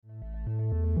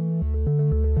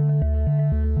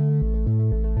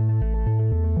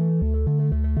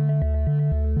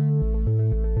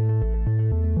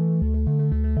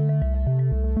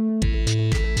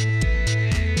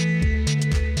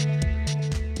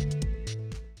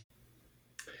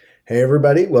Hey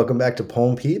everybody, welcome back to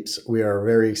Poem Peeps. We are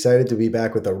very excited to be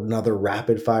back with another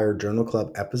Rapid Fire Journal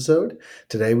Club episode.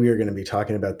 Today we are going to be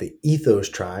talking about the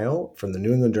ETHOS trial from the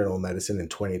New England Journal of Medicine in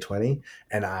 2020,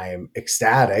 and I'm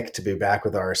ecstatic to be back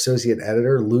with our associate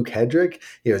editor, Luke Hedrick.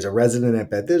 He was a resident at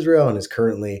Beth Israel and is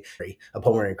currently a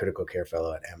pulmonary and critical care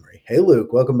fellow at Emory. Hey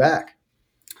Luke, welcome back.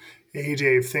 Hey,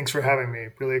 Dave. Thanks for having me.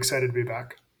 Really excited to be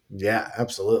back. Yeah,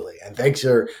 absolutely. And thanks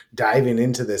for diving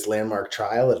into this landmark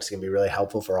trial. It's going to be really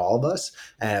helpful for all of us.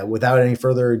 Without any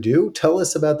further ado, tell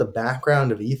us about the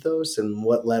background of Ethos and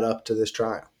what led up to this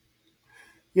trial.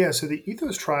 Yeah, so the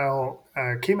ETHOS trial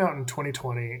came out in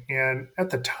 2020, and at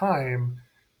the time,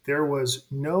 there was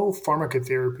no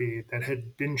pharmacotherapy that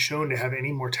had been shown to have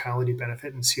any mortality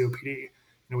benefit in COPD.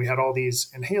 We had all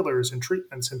these inhalers and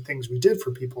treatments and things we did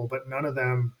for people, but none of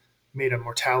them made a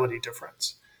mortality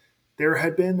difference. There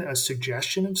had been a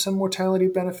suggestion of some mortality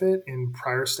benefit in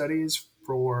prior studies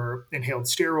for inhaled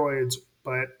steroids,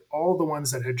 but all the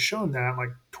ones that had shown that,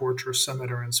 like Torch or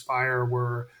Summit or Inspire,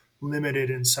 were limited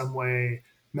in some way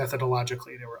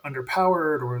methodologically. They were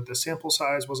underpowered, or the sample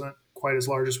size wasn't quite as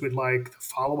large as we'd like, the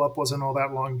follow up wasn't all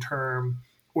that long term,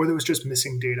 or there was just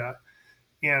missing data.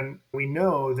 And we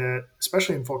know that,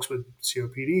 especially in folks with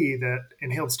COPD, that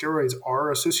inhaled steroids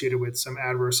are associated with some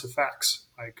adverse effects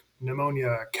like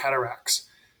pneumonia, cataracts.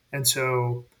 And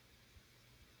so,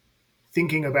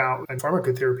 thinking about a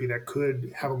pharmacotherapy that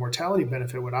could have a mortality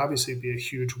benefit would obviously be a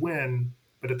huge win.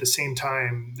 But at the same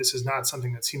time, this is not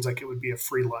something that seems like it would be a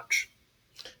free lunch.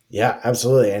 Yeah,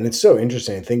 absolutely. And it's so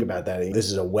interesting to think about that. This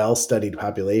is a well studied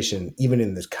population, even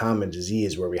in this common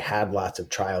disease where we had lots of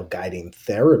trial guiding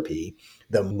therapy.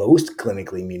 The most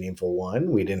clinically meaningful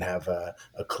one, we didn't have a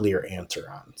clear answer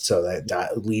on. So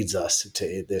that leads us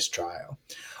to this trial.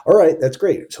 All right, that's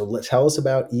great. So tell us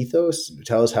about Ethos.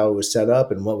 Tell us how it was set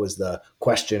up and what was the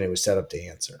question it was set up to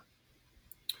answer.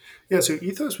 Yeah, so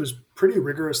Ethos was pretty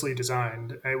rigorously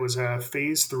designed. It was a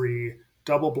phase three,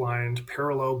 double blind,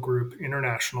 parallel group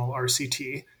international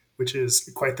RCT, which is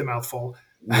quite the mouthful.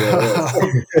 Yeah,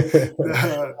 Um, it is.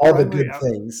 the All the primary good out-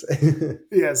 things.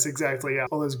 Yes, exactly. Yeah,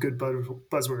 all those good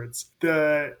buzzwords.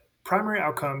 The primary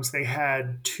outcomes, they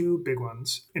had two big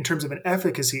ones. In terms of an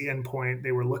efficacy endpoint,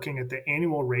 they were looking at the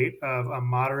annual rate of a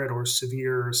moderate or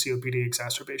severe COPD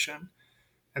exacerbation.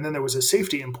 And then there was a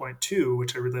safety endpoint too,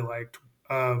 which I really liked,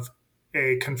 of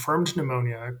a confirmed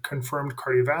pneumonia, confirmed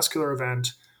cardiovascular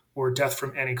event, or death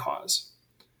from any cause.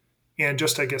 And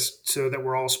just, I guess, so that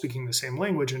we're all speaking the same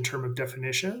language in terms of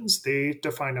definitions, they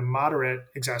defined a moderate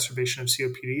exacerbation of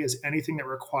COPD as anything that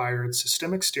required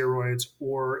systemic steroids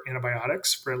or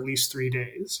antibiotics for at least 3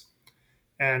 days.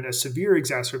 And a severe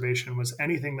exacerbation was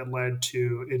anything that led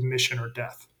to admission or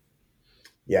death.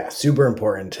 Yeah, super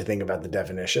important to think about the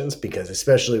definitions because,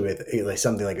 especially with like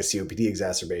something like a COPD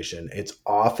exacerbation, it's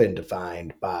often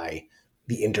defined by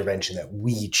the intervention that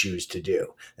we choose to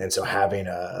do. And so, having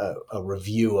a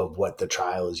review of what the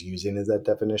trial is using as that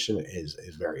definition is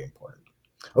very important.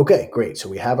 Okay, great. So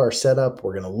we have our setup.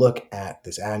 We're going to look at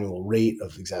this annual rate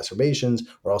of exacerbations.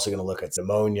 We're also going to look at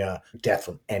pneumonia, death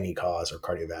from any cause, or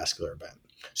cardiovascular event.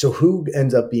 So, who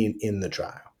ends up being in the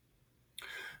trial?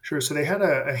 Sure. So they had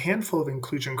a handful of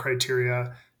inclusion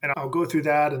criteria, and I'll go through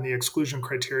that and the exclusion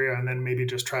criteria, and then maybe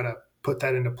just try to put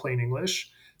that into plain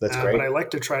English. That's But great. I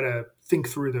like to try to think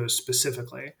through those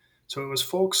specifically. So it was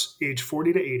folks age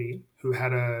 40 to 80 who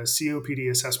had a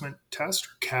COPD assessment test or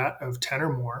CAT of 10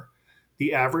 or more.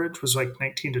 The average was like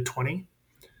 19 to 20,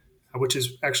 which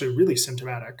is actually really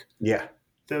symptomatic. Yeah.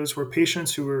 Those were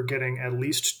patients who were getting at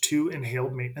least two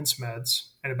inhaled maintenance meds,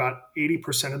 and about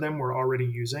 80% of them were already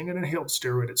using an inhaled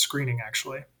steroid at screening,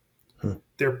 actually. Hmm.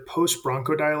 Their post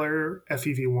bronchodilator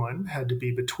FEV1 had to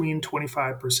be between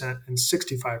 25% and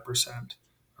 65%.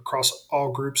 Across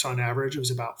all groups, on average, it was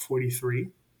about 43.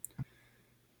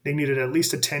 They needed at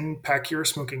least a 10 pack year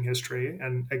smoking history.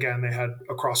 And again, they had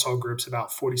across all groups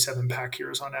about 47 pack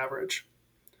years on average.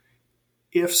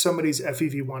 If somebody's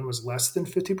FEV1 was less than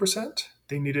 50%,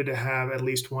 they needed to have at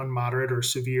least one moderate or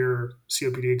severe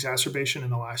COPD exacerbation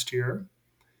in the last year.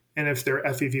 And if their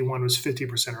FEV1 was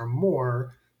 50% or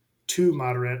more, two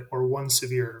moderate or one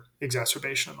severe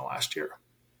exacerbation in the last year.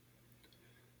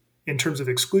 In terms of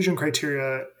exclusion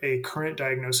criteria, a current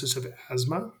diagnosis of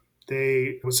asthma,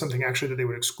 they was something actually that they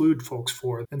would exclude folks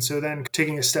for. And so then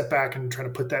taking a step back and trying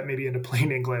to put that maybe into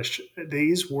plain English,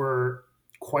 these were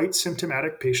quite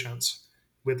symptomatic patients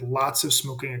with lots of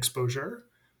smoking exposure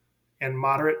and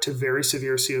moderate to very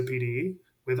severe COPD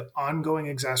with ongoing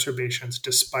exacerbations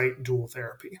despite dual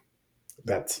therapy.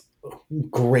 That's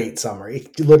great summary.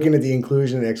 Looking at the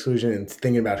inclusion and exclusion and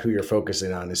thinking about who you're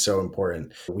focusing on is so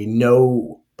important. We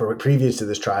know previous to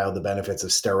this trial the benefits of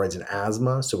steroids and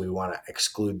asthma, so we want to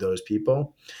exclude those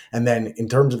people. And then in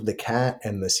terms of the CAT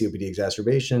and the COPD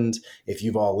exacerbations, if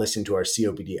you've all listened to our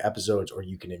COPD episodes, or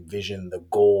you can envision the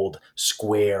gold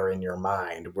square in your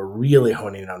mind, we're really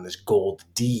honing in on this gold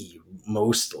D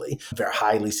mostly. They're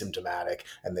highly symptomatic,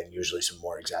 and then usually some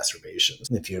more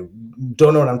exacerbations. If you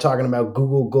don't know what I'm talking about,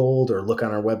 Google gold or look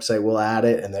on our website, we'll add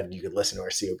it, and then you could listen to our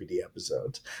COPD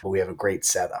episodes. But we have a great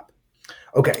setup.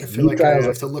 I Okay, feel these like I trials are,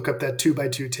 have to look up that 2 by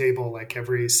 2 table like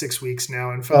every 6 weeks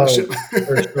now in oh, fellowship.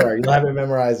 for sure. You'll have it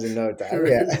memorized in no time.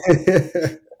 Yeah.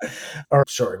 Right. Or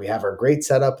sure, we have our great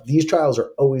setup. These trials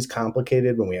are always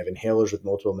complicated when we have inhalers with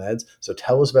multiple meds. So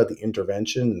tell us about the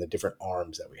intervention and the different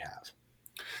arms that we have.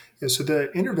 Yeah, so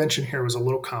the intervention here was a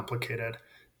little complicated.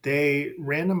 They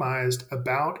randomized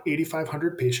about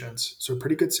 8,500 patients, so a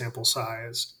pretty good sample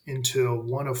size, into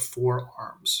one of four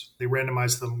arms. They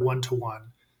randomized them 1-to-1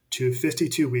 to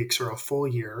 52 weeks or a full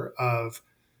year of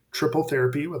triple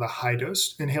therapy with a high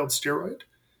dose inhaled steroid,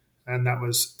 and that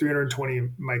was 320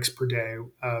 mics per day.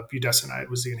 Budesonide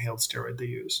was the inhaled steroid they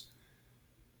used.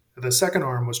 The second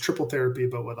arm was triple therapy,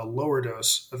 but with a lower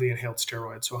dose of the inhaled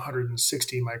steroid, so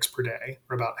 160 mics per day,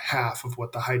 or about half of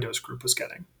what the high dose group was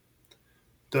getting.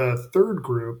 The third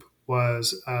group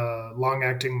was a long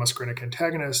acting muscarinic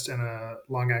antagonist and a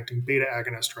long acting beta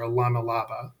agonist, or a LAMA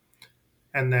LABA.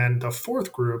 And then the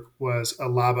fourth group was a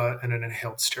LABA and an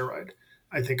inhaled steroid.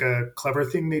 I think a clever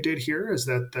thing they did here is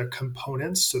that the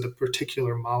components, so the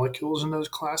particular molecules in those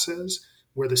classes,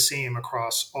 were the same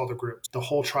across all the groups. The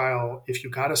whole trial, if you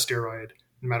got a steroid,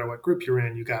 no matter what group you're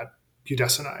in, you got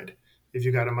budesonide. If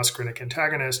you got a muscarinic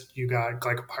antagonist, you got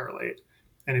glycopyrrolate.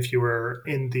 And if you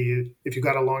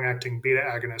got a long acting beta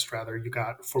agonist, rather, you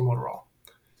got formoterol.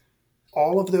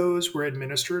 All of those were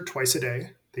administered twice a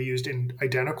day. They used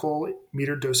identical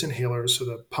metered dose inhalers, so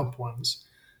the pump ones,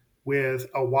 with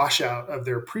a washout of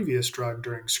their previous drug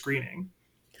during screening.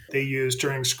 They used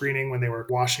during screening when they were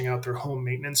washing out their home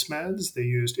maintenance meds, they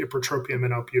used ipratropium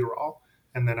and albuterol,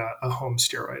 and then a home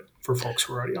steroid for folks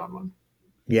who are already on one.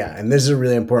 Yeah, and this is a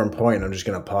really important point. I'm just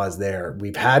going to pause there.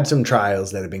 We've had some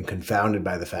trials that have been confounded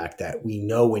by the fact that we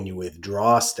know when you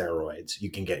withdraw steroids, you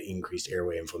can get increased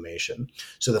airway inflammation.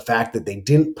 So the fact that they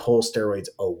didn't pull steroids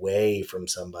away from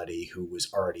somebody who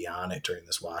was already on it during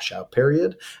this washout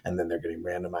period, and then they're getting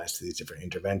randomized to these different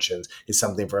interventions, is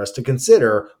something for us to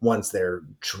consider once they're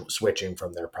switching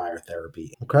from their prior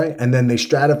therapy. Okay, and then they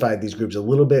stratified these groups a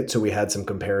little bit, so we had some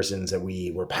comparisons that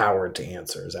we were powered to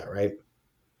answer. Is that right?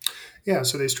 Yeah,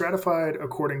 so they stratified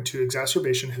according to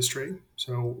exacerbation history,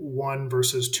 so one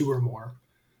versus two or more.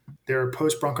 Their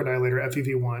post bronchodilator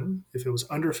FEV1, if it was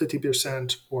under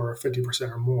 50% or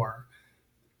 50% or more,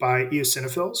 by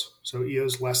eosinophils, so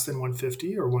EOs less than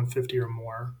 150 or 150 or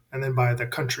more, and then by the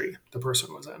country the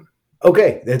person was in.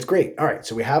 Okay, that's great. All right,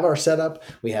 so we have our setup,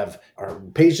 we have our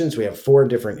patients, we have four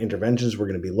different interventions we're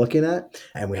going to be looking at,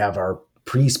 and we have our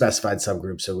pre-specified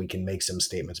subgroups so we can make some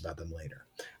statements about them later.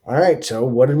 All right, so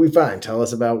what did we find? Tell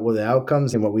us about what the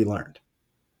outcomes and what we learned.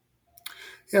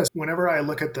 Yes, whenever I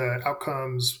look at the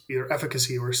outcomes, either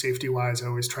efficacy or safety wise, I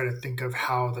always try to think of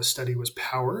how the study was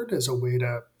powered as a way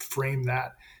to frame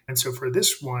that. And so for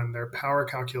this one, their power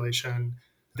calculation,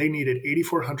 they needed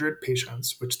 8,400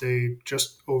 patients, which they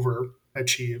just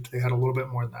overachieved. They had a little bit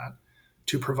more than that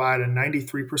to provide a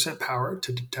 93% power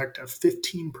to detect a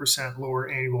 15% lower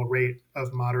annual rate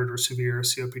of moderate or severe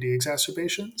COPD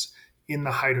exacerbations in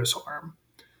the high dose arm.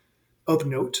 Of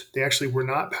note, they actually were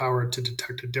not powered to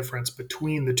detect a difference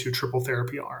between the two triple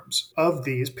therapy arms. Of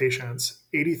these patients,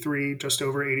 just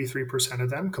over 83% of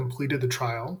them completed the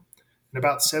trial, and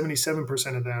about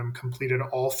 77% of them completed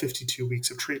all 52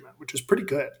 weeks of treatment, which is pretty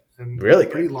good and Really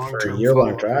pretty good long for a term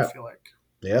year-long follow up, I trial. feel like.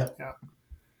 Yeah. Yeah.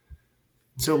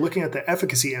 So, looking at the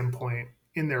efficacy endpoint,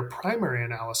 in their primary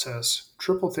analysis,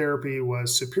 triple therapy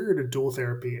was superior to dual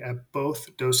therapy at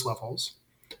both dose levels,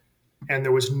 and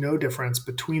there was no difference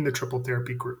between the triple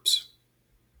therapy groups.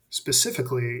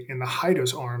 Specifically, in the high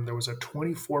dose arm, there was a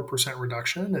 24%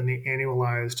 reduction in the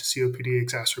annualized COPD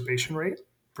exacerbation rate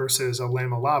versus a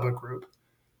LAMA LABA group,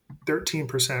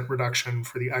 13% reduction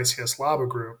for the ICS LABA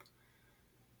group.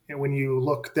 And when you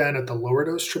look then at the lower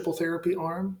dose triple therapy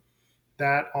arm,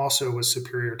 that also was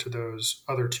superior to those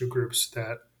other two groups,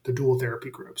 that the dual therapy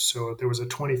groups. So there was a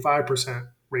 25%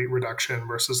 rate reduction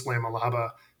versus LAMA LABA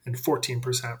and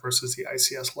 14% versus the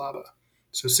ICS LABA.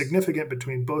 So significant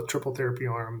between both triple therapy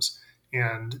arms,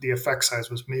 and the effect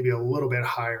size was maybe a little bit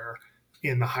higher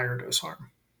in the higher dose arm.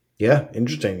 Yeah,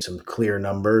 interesting. Some clear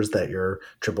numbers that your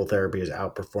triple therapy is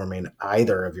outperforming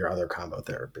either of your other combo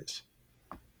therapies.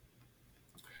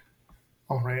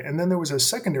 All right. And then there was a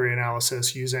secondary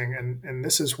analysis using, and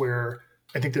this is where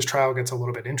I think this trial gets a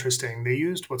little bit interesting. They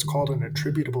used what's called an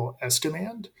attributable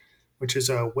estimand, which is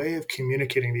a way of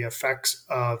communicating the effects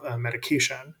of a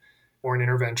medication or an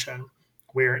intervention,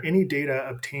 where any data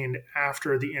obtained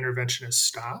after the intervention is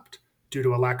stopped due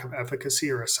to a lack of efficacy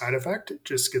or a side effect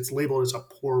just gets labeled as a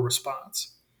poor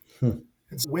response. Hmm.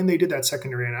 And so when they did that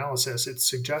secondary analysis, it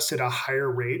suggested a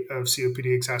higher rate of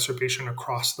COPD exacerbation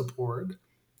across the board.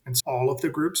 And so all of the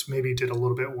groups maybe did a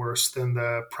little bit worse than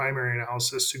the primary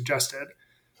analysis suggested,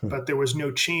 Hmm. but there was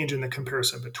no change in the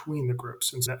comparison between the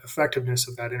groups. And the effectiveness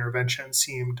of that intervention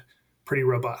seemed pretty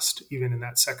robust, even in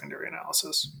that secondary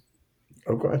analysis.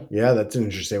 Okay. Yeah, that's an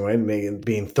interesting way.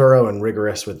 Being thorough and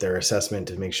rigorous with their assessment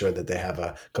to make sure that they have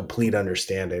a complete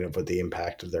understanding of what the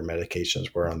impact of their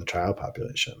medications were on the trial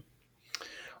population.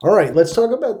 All right, let's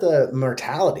talk about the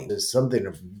mortality. It's something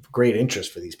of great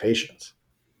interest for these patients.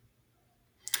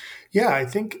 Yeah, I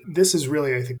think this is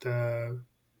really, I think, the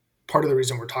part of the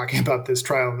reason we're talking about this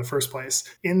trial in the first place.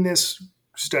 In this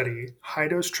study, high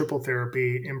dose triple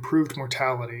therapy improved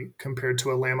mortality compared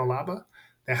to a lama.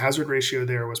 The hazard ratio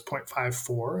there was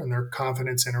 0.54, and their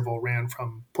confidence interval ran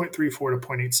from 0.34 to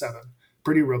 0.87.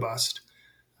 Pretty robust.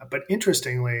 But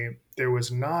interestingly, there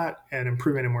was not an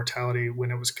improvement in mortality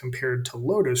when it was compared to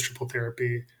low dose triple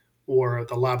therapy or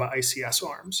the LABA ICS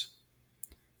arms.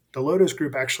 The low dose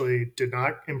group actually did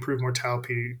not improve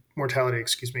mortality,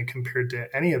 compared to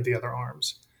any of the other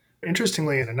arms.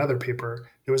 Interestingly, in another paper,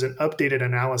 there was an updated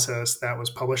analysis that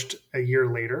was published a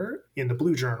year later in the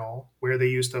Blue Journal, where they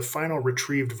used the final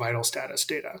retrieved vital status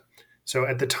data. So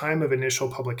at the time of initial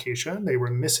publication, they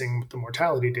were missing the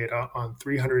mortality data on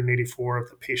 384 of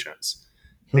the patients.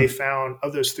 They Hmm. found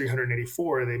of those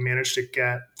 384, they managed to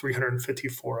get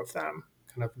 354 of them,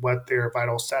 kind of what their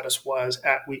vital status was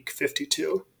at week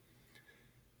 52.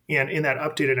 And in that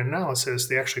updated analysis,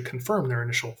 they actually confirmed their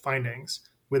initial findings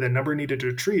with a number needed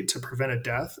to treat to prevent a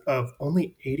death of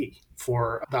only 80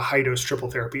 for the high dose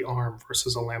triple therapy arm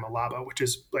versus a lama, which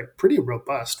is like pretty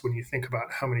robust when you think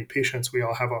about how many patients we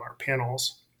all have on our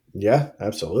panels. Yeah,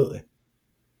 absolutely.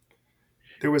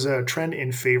 There was a trend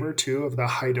in favor too of the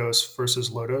high dose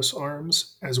versus low dose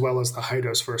arms, as well as the high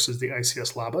dose versus the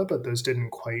ICS LABA, but those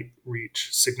didn't quite reach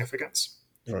significance.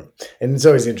 Right. And it's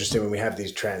always interesting when we have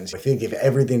these trends. I think if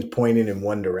everything's pointing in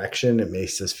one direction, it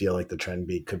makes us feel like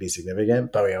the could be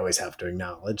significant, but we always have to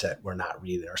acknowledge that we're not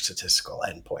reading our statistical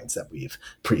endpoints that we've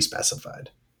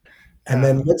pre-specified. And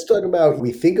then Um, let's talk about,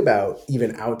 we think about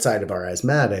even outside of our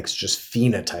asthmatics, just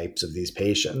phenotypes of these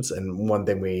patients. And one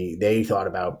thing they thought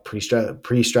about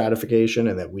pre-stratification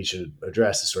and that we should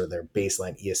address is sort of their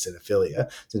baseline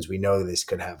eosinophilia, since we know this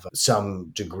could have some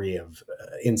degree of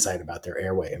insight about their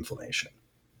airway inflammation.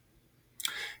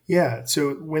 Yeah.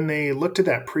 So when they looked at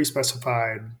that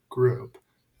pre-specified group,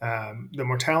 the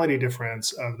mortality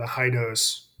difference of the high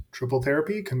dose triple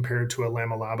therapy compared to a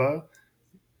lama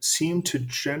seemed to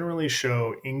generally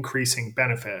show increasing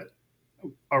benefit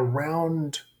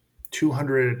around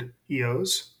 200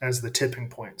 EOs as the tipping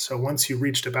point. So once you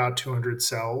reached about 200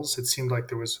 cells, it seemed like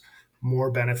there was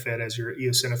more benefit as your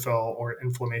eosinophil or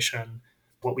inflammation,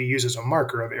 what we use as a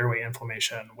marker of airway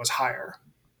inflammation, was higher,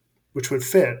 which would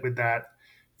fit with that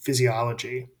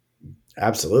physiology.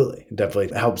 Absolutely. It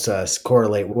definitely helps us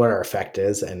correlate what our effect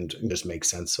is and just makes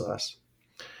sense to us.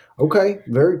 Okay,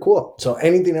 very cool. So,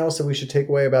 anything else that we should take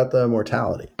away about the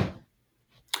mortality?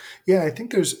 Yeah, I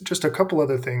think there's just a couple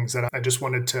other things that I just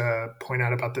wanted to point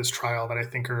out about this trial that I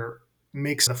think are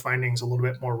makes the findings a little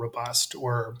bit more robust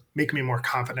or make me more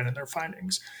confident in their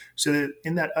findings. So that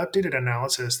in that updated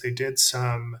analysis, they did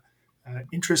some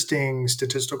interesting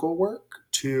statistical work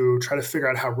to try to figure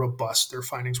out how robust their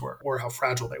findings were or how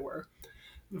fragile they were.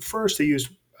 First, they used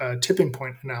a tipping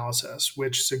point analysis,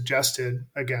 which suggested,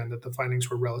 again, that the findings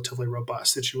were relatively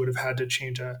robust, that you would have had to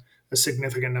change a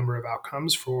significant number of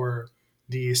outcomes for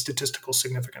the statistical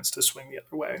significance to swing the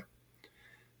other way.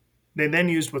 They then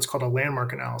used what's called a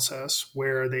landmark analysis,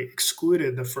 where they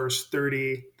excluded the first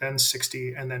 30, then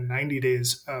 60, and then 90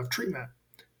 days of treatment.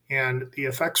 And the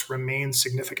effects remained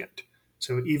significant.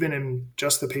 So even in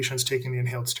just the patients taking the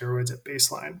inhaled steroids at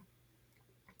baseline,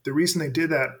 the reason they did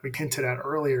that, we hinted at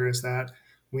earlier, is that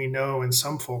we know in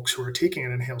some folks who are taking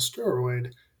an inhaled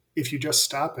steroid, if you just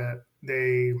stop it,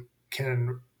 they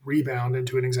can rebound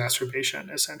into an exacerbation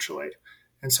essentially.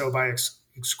 And so by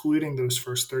excluding those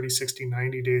first 30, 60,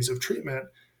 90 days of treatment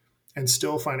and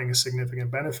still finding a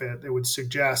significant benefit, it would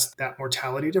suggest that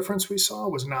mortality difference we saw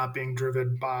was not being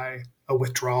driven by a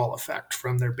withdrawal effect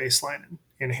from their baseline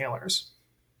inhalers.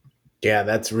 Yeah,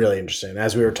 that's really interesting.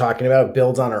 As we were talking about, it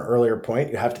builds on our earlier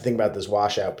point. You have to think about this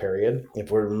washout period. If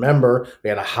we remember, we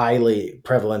had a highly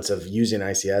prevalence of using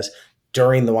ICS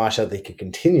during the washout. They could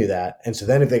continue that, and so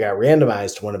then if they got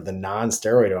randomized to one of the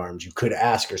non-steroid arms, you could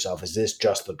ask yourself, is this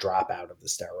just the dropout of the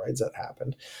steroids that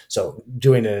happened? So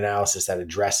doing an analysis that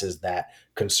addresses that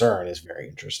concern is very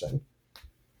interesting.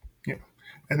 Yeah.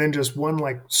 And then just one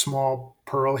like small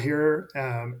pearl here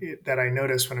that I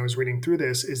noticed when I was reading through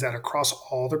this is that across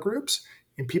all the groups,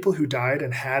 in people who died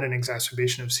and had an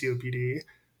exacerbation of COPD,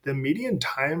 the median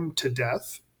time to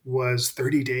death was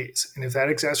 30 days. And if that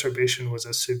exacerbation was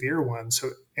a severe one, so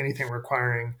anything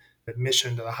requiring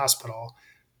admission to the hospital,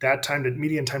 that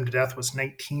median time to death was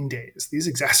 19 days. These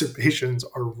exacerbations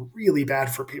are really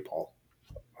bad for people.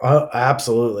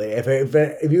 Absolutely.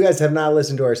 If you guys have not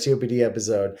listened to our COPD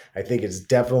episode, I think it's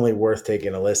definitely worth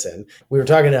taking a listen. We were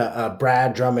talking to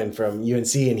Brad Drummond from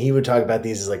UNC, and he would talk about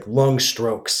these as like lung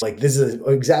strokes. Like this is an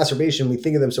exacerbation. We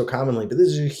think of them so commonly, but this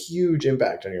is a huge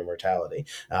impact on your mortality.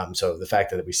 So the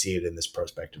fact that we see it in this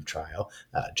prospective trial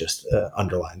just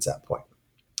underlines that point.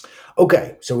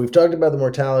 Okay, so we've talked about the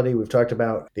mortality, we've talked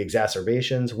about the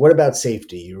exacerbations. What about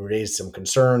safety? You raised some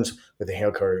concerns with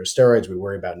inhaled corticosteroids. We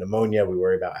worry about pneumonia, we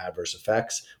worry about adverse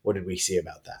effects. What did we see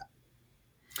about that?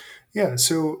 Yeah,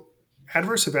 so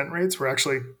adverse event rates were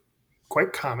actually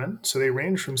quite common. So they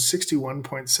range from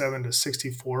 61.7 to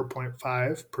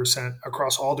 64.5%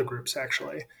 across all the groups,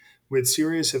 actually, with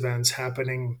serious events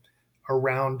happening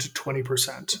around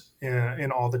 20%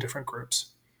 in all the different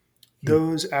groups. Hmm.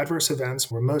 Those adverse events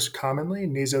were most commonly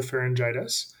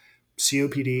nasopharyngitis,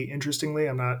 COPD. Interestingly,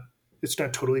 it's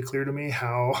not totally clear to me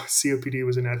how COPD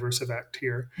was an adverse event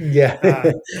here. Yeah,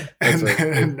 Uh, that's and what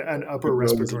then an upper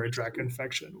was respiratory tract interesting.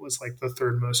 infection was like the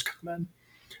third most common.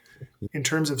 In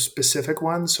terms of specific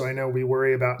ones, so I know we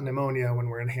worry about pneumonia when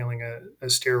we're inhaling a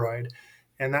steroid,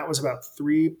 and that was about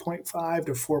 3.5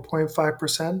 to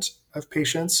 4.5% of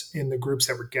patients in the groups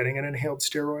that were getting an inhaled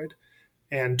steroid,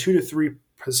 and 2 to 3%,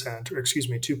 or excuse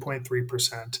me,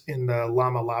 2.3% in the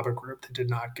Lama LABA group that did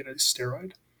not get a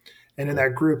steroid. And in Okay.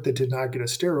 that group that did not get a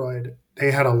steroid,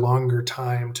 they had a longer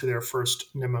time to their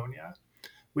first pneumonia,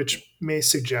 which may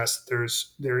suggest there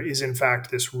is in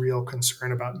fact this real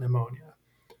concern about pneumonia.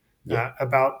 Yeah.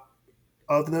 About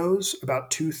of those, about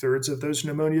two-thirds of those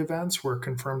pneumonia events were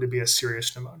confirmed to be a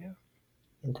serious pneumonia.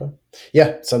 Okay.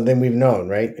 Yeah, something we've known,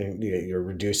 right? And you're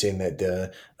reducing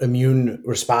the immune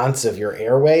response of your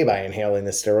airway by inhaling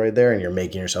the steroid there, and you're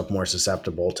making yourself more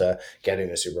susceptible to getting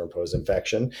a superimposed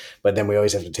infection. But then we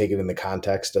always have to take it in the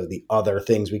context of the other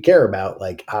things we care about,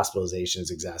 like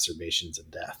hospitalizations, exacerbations, and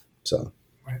death. So,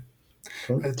 Right.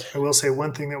 cool. I will say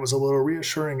one thing that was a little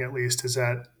reassuring, at least, is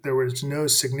that there was no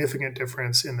significant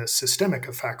difference in the systemic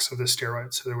effects of the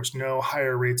steroids. So there was no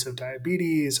higher rates of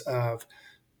diabetes, of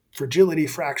fragility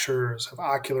fractures, of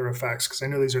ocular effects, because I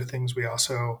know these are things we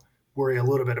also worry a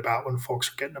little bit about when folks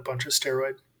are getting a bunch of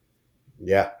steroid.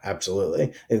 Yeah,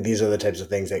 absolutely. And these are the types of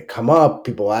things that come up,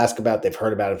 people ask about, they've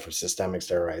heard about it for systemic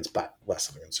steroids, but less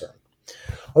of a concern.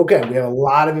 Okay, we have a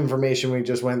lot of information we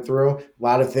just went through, a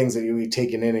lot of things that we've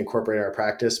taken in, incorporate our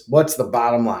practice. What's the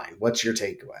bottom line? What's your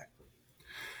takeaway?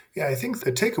 Yeah, I think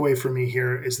the takeaway for me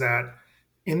here is that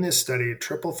in this study,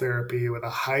 triple therapy with a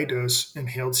high dose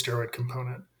inhaled steroid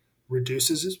component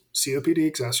reduces COPD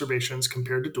exacerbations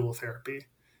compared to dual therapy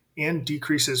and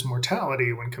decreases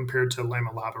mortality when compared to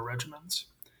lama-laba regimens.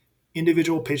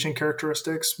 Individual patient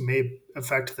characteristics may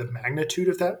affect the magnitude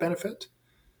of that benefit.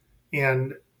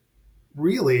 And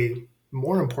really,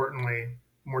 more importantly,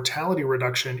 mortality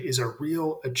reduction is a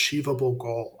real achievable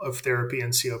goal of therapy in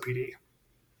COPD.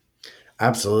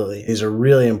 Absolutely. These are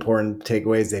really important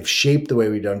takeaways. They've shaped the way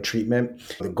we've done treatment.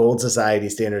 The Gold Society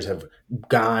standards have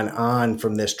gone on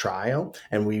from this trial,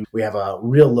 and we have a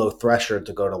real low threshold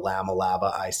to go to LAMA,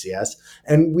 LABA, ICS,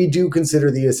 and we do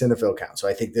consider the eosinophil count. So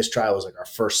I think this trial is like our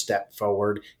first step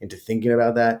forward into thinking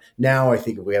about that. Now I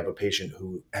think if we have a patient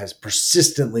who has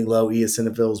persistently low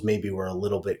eosinophils, maybe we're a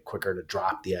little bit quicker to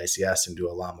drop the ICS and do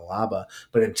a LAMA, LABA.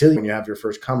 But until you have your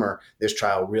first comer, this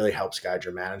trial really helps guide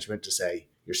your management to say,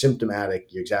 you're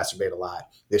symptomatic, you exacerbate a lot,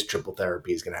 this triple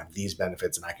therapy is going to have these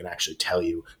benefits, and I can actually tell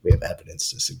you we have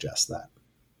evidence to suggest that.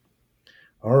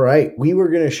 All right, we were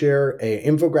going to share a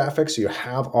infographic so you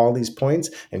have all these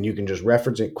points and you can just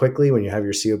reference it quickly when you have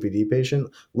your COPD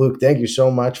patient. Luke, thank you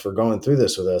so much for going through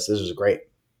this with us. This was great.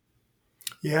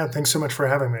 Yeah, thanks so much for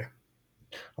having me.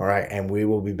 All right, and we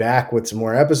will be back with some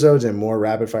more episodes and more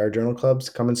rapid fire journal clubs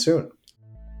coming soon.